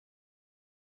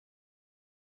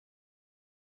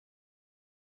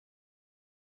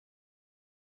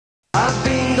I've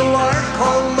been to large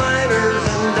coal miners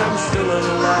and I'm still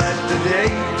alive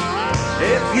today.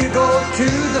 If you go to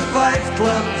the 5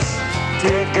 clubs,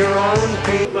 take your own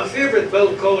pay. My favourite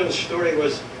Bill Collins story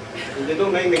was, and they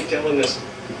don't mind me telling this,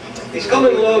 he's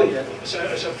coming along, so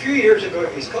a few years ago,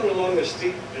 he's coming along the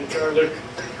street in Carluke,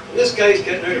 and this guy's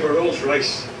getting out of a Rolls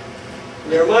Royce.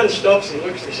 And your man stops and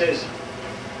looks and he says,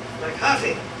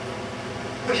 "McHaffey."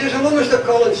 He says, "Hello, Mr.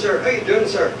 Collins, sir. How you doing,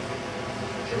 sir?"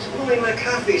 He says, "Willie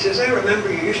McHaffey." He says, "I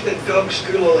remember you used to dog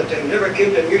school all the time, never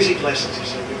came to music lessons." He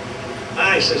said,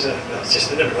 "Ah," he says, "Well, it's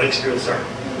just I never liked school, sir."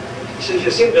 He says, "You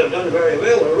seem to have done very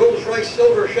well, a Rolls Royce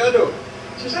Silver Shadow."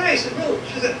 He says, "Ah," he said, "Well,"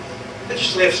 she said, "I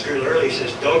just left school early." He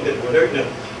says, "Dogged it, went out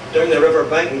down the river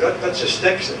bank and got bits of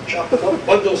sticks and chopped up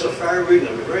bundles of firewood and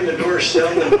I went round the doors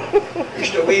selling them.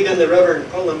 Used to wade in the river and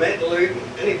pull the metal out and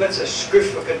any bits of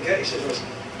scruff I could get." He says, "Was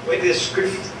went to this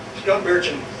scrap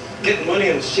merchant, getting money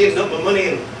and saving up my money."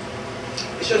 And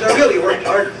he says, "I really worked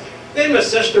hard. Then my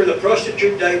sister, the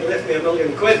prostitute, died and left me £1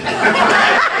 million."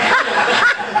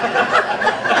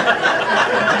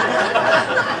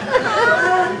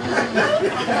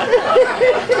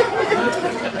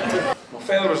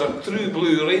 My father was a true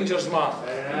blue Rangers man.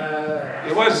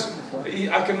 He was.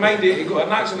 I can mind he got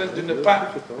an accident in the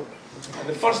pit. And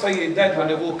the first thing he did when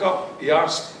he woke up, he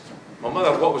asked my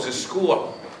mother what was the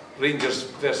score, Rangers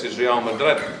versus Real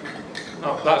Madrid.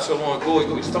 No, that's so long ago. He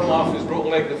got his thumb off his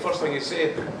broken leg, the first thing he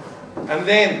said. And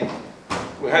then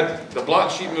we had the Black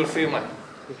Sheepmoor family.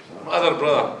 My other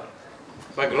brother,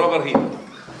 Big Rubber Heat.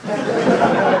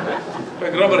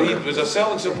 Big Rubber Heat was a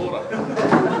Celtic supporter.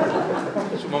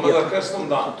 So my mother christened him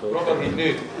that, Rubber Heat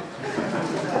knew.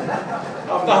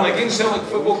 I've nothing against Celtic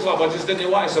Football Club, I just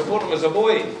didn't want to support him as a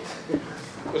boy.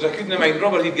 Because I couldn't mind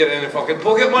Rubber Heat getting any fucking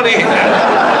pocket money.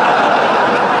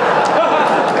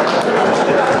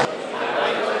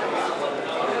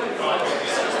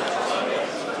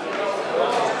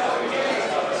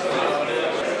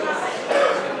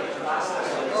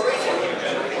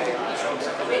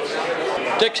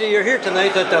 Dixie, you're here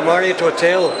tonight at the Marriott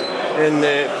Hotel, and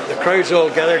the crowd's all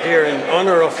gathered here in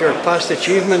honour of your past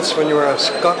achievements when you were a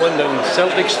Scotland and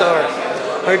Celtic star.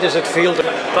 How does it feel?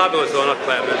 Fabulous honour,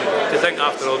 Clem, and to think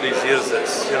after all these years,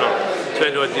 it's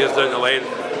 20 odd years down the line,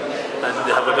 and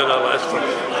they have a dinner list for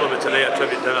me tonight, a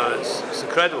tribute dinner. It's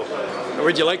incredible.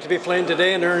 Would you like to be playing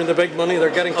today and earning the big money they're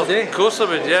getting today? Of course I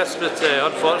would, yes, but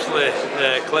unfortunately,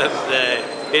 Clem,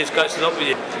 age catching up with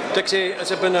you. Dixie, it's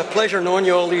been a pleasure knowing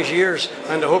you all these years,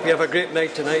 and I hope you have a great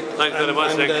night tonight. Thank you very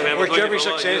much. And wish you every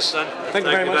success. Thank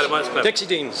you very much. Dixie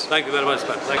Deans. Thank you very much,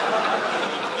 man.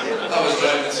 I was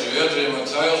driving through Airdrie, my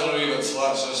tyres were a wee bit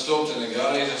flat, so I stopped in the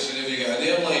garage. I said, "Have you got an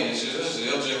airline?" He says, "This is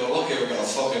Airdrie, we're lucky we've got a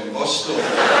fucking bus stop."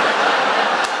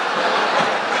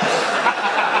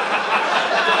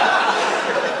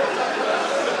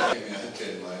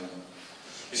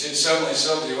 He said,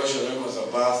 "Somebody wash your room with a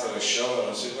bath or a shower."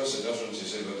 I said, "What's the difference?" He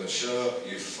said, "With a shower,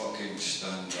 you fucking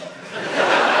stand up."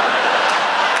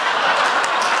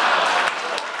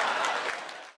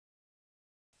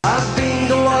 I've been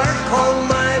to large coal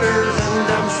miners and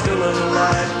I'm still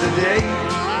alive today.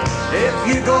 If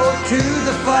you go to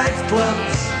the 5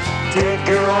 clubs, take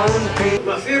your own pay.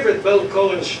 My favourite Bill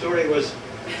Collins story was,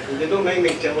 and they don't mind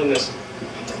me telling this,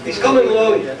 he's coming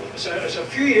along, so a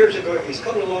few years ago, he's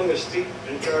coming along the street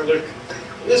in Carluke,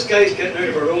 and this guy's getting out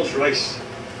of a Rolls Royce.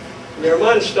 And your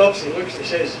man stops and looks and he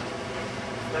says,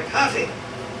 "McHaffey."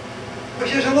 He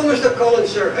says, "Hello, Mr.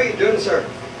 Collins, sir. How you doing, sir?"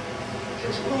 He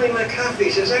says, "Willie McHaffey."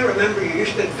 He says, "I remember you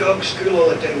used to dog school all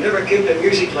the time, never came to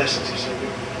music lessons." He said,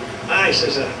 "Ah," he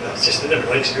says, "Well, it's just I never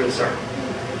liked school, sir."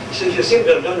 He says, "You seem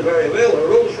to have done very well, a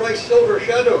Rolls Royce Silver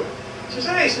Shadow." He says,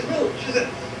 "Ah," he said, "Well," she said,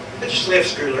 "I just left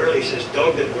school early." He says,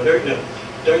 "Dogged it, went out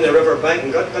down the river bank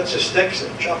and got bits of sticks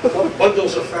and chopped up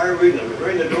bundles of firewood and I went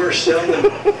round the doors selling them.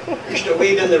 Used to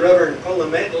wade in the river and pull the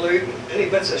metal out and any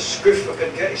bits of scruff I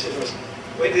could get." He says, "Was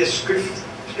went to this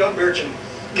scrap merchant,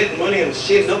 getting money and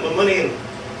saving up my money." And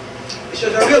he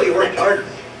says, "I really worked hard.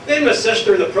 Then my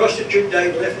sister, the prostitute,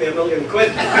 died and left me £1 million."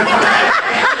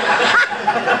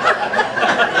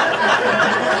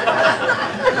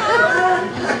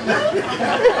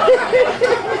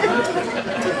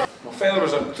 My father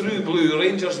was a true blue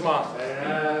Rangers man.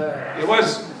 He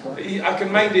was. I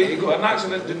can mind he got an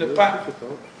accident in the pit.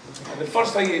 And the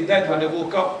first thing he did when he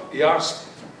woke up, he asked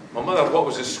my mother what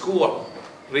was the score,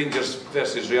 Rangers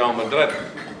versus Real Madrid.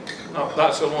 No,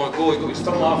 that's so long ago. He got his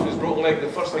thumb off his broken leg, the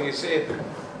first thing he said.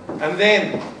 And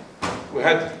then we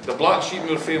had the Black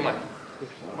Sheepmoor family.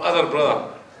 My other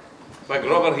brother, Big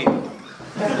Rubber Heat.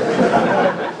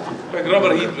 Big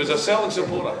Rubber Heat was a Celtic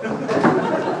supporter.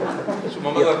 So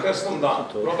my mother christened him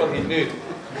that, Rubber Heat knew.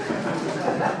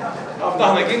 I've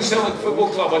nothing against Celtic Football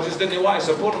Club, I just didn't want to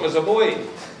support him as a boy.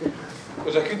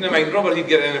 Because I couldn't mind rubber, he'd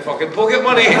get any fucking pocket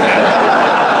money.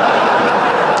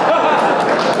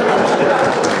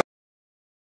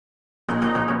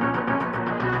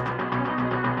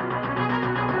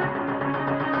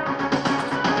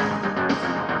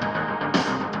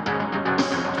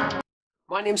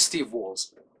 My name's Steve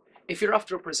Walls. If you're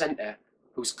after a presenter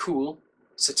who's cool,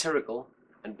 satirical,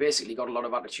 and basically got a lot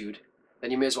of attitude, then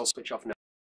you may as well switch off now.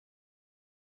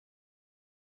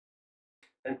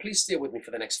 And please stay with me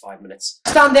for the next 5 minutes.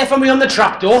 Stand there for me on the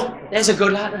trapdoor. There's a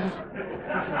good lad.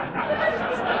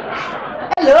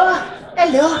 Hello,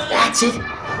 hello, that's it.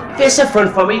 Face the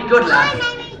front for me, good lad.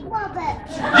 My name is Robert.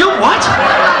 You what?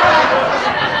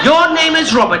 Your name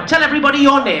is Robert. Tell everybody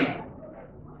your name.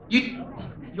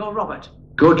 You're Robert.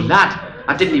 Good lad.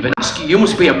 I didn't even ask you. You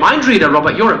must be a mind reader,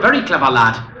 Robert. You're a very clever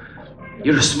lad.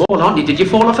 You're a small, aren't you? Did you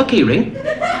fall off a keyring?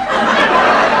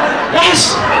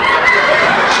 Yes!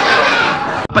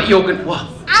 But you're good. What?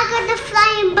 I got the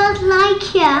flying Buzz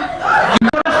Lightyear. You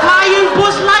got a flying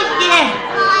Buzz Lightyear?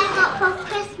 I got for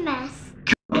Christmas.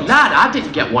 Good lad, I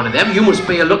didn't get one of them. You must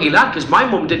be a lucky lad, because my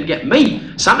mum didn't get me.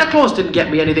 Santa Claus didn't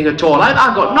get me anything at all. I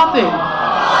got nothing.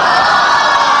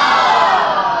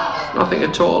 Nothing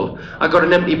at all. I got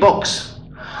an empty box.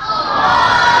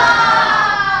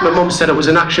 My mum said it was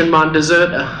an Action Man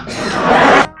deserter.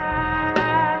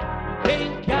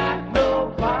 Ain't got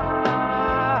nobody.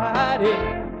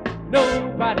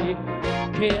 Nobody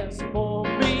cares for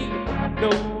me.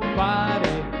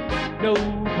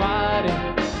 Nobody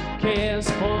cares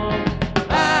for me.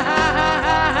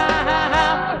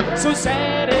 I'm so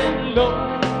sad and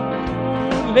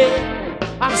lonely.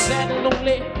 I'm sad and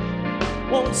lonely.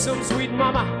 Want some sweet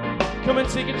mama, come and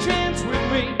take a chance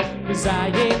with me, 'cause I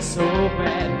ain't so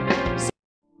bad.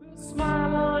 The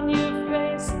smile on your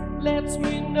face lets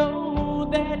me know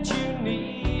that you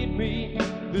need me.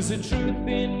 There's a truth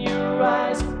in your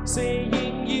eyes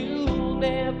saying you'll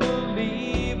never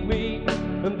leave me,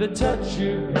 and the touch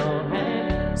of your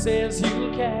hand says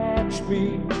you'll catch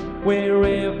me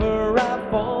wherever I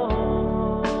fall.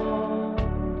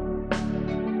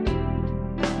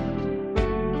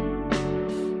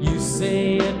 You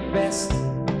say it best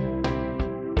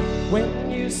when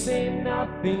you say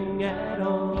nothing at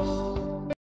all.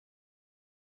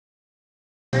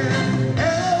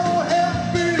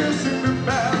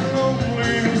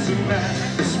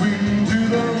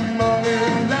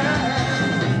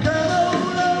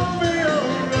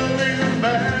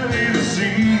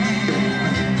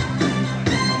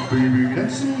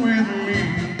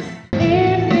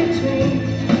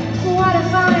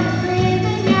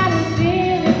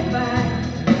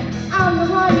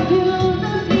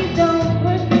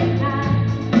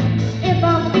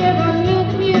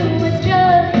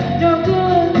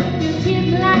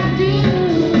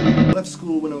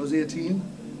 When I was 18,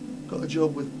 got a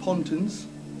job with Pontins,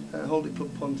 Holiday Club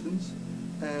Pontins,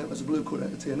 as a blue coat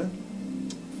entertainer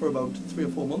for about 3 or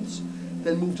 4 months.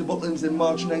 Then moved to Butlins in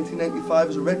March 1995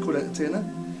 as a red coat entertainer,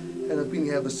 and I've been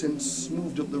here ever since.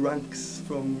 Moved up the ranks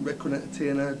from red coat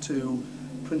entertainer to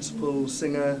principal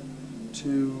singer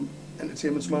to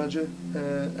entertainment manager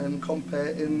and compere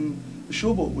in the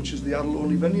Showboat, which is the adult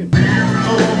only venue.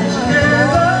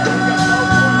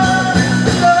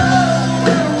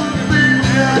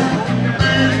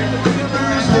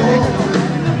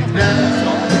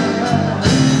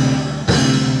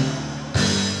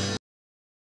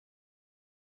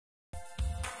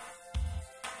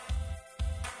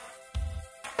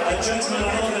 Gentlemen, I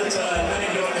know that many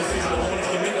of you are in the field at the moment,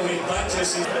 you make the way back to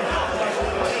us.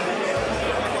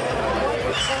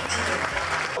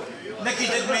 Nicky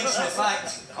did mention the fact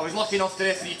I was lucky enough to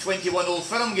referee 21 Old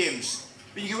Firm games.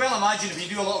 But you can well imagine if you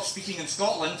do a lot of speaking in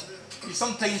Scotland, you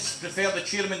sometimes prefer the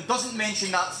chairman doesn't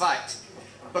mention that fact.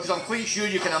 Because I'm quite sure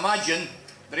you can imagine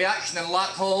the reaction in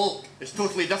Larkhall is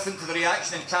totally different to the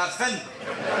reaction in Carfin.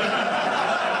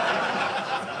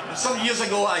 And some years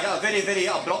ago I got a very, very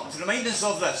abrupt remindance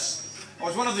of this. I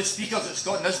was one of the speakers at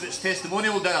Scott Nisbet's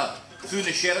testimonial dinner through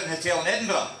the Sheraton Hotel in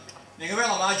Edinburgh. And you can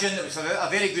well imagine it was a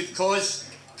very good cause.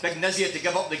 Big Nizzy had to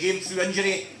give up the game through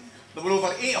injury. There were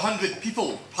over 800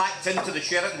 people packed into the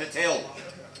Sheraton Hotel.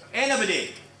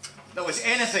 Anybody that was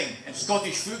anything in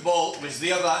Scottish football was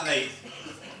there that night.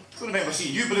 I don't remember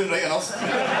seeing you, Brown, right enough.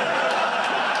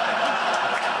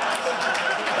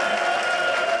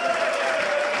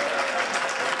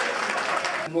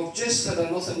 We've just had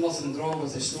a nothing draw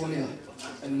with Estonia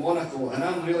in Monaco, and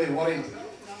I'm really worried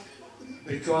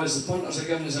because the punters are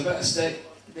giving us a bit of stick.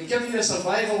 They give you a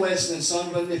survival lesson in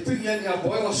Sunderland, they put you into a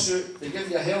boiler suit, they give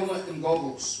you a helmet and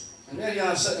goggles. And there you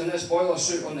are sitting in this boiler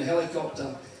suit on the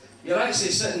helicopter, you're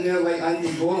actually sitting there like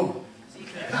Andy Gorham. Or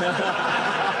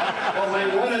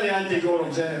like one of the Andy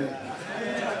Gorhams anyway.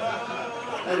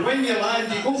 And when you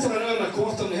land, you go for an hour and a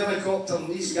quarter in the helicopter and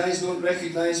these guys don't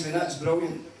recognise me, that's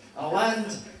brilliant. I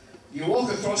land, you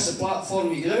walk across the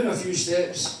platform, you go down a few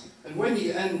steps, and when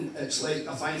you get in, it's like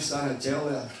a 5-star hotel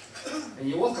there. And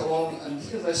you walk along and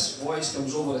here this voice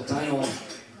comes over the tannoy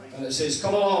and it says,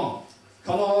 come along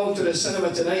to the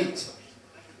cinema tonight.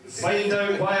 Find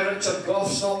out why Richard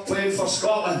Gough's not playing for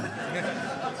Scotland.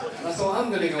 And I thought, I'm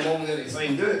going to go along there to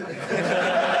find out.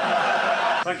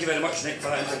 Thank you very much, Nick, for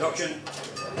that introduction.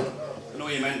 I know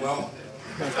you meant well.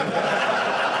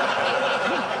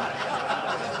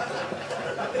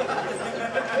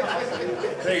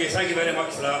 Craigie, thank you very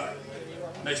much for that.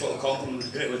 Nice little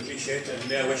compliment, greatly appreciate it, and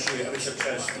may I wish you every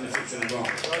success in the future as well.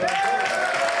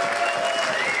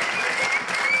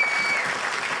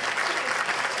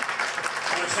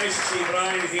 And it's nice to see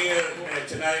Brian here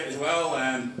tonight as well.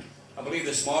 I believe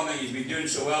this morning he's been doing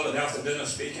so well that after dinner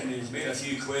speaking he's made a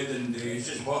few quid and he's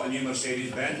just bought a new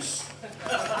Mercedes-Benz.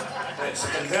 It's a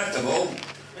convertible.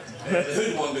 The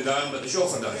hood won't go down, but the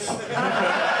chauffeur does.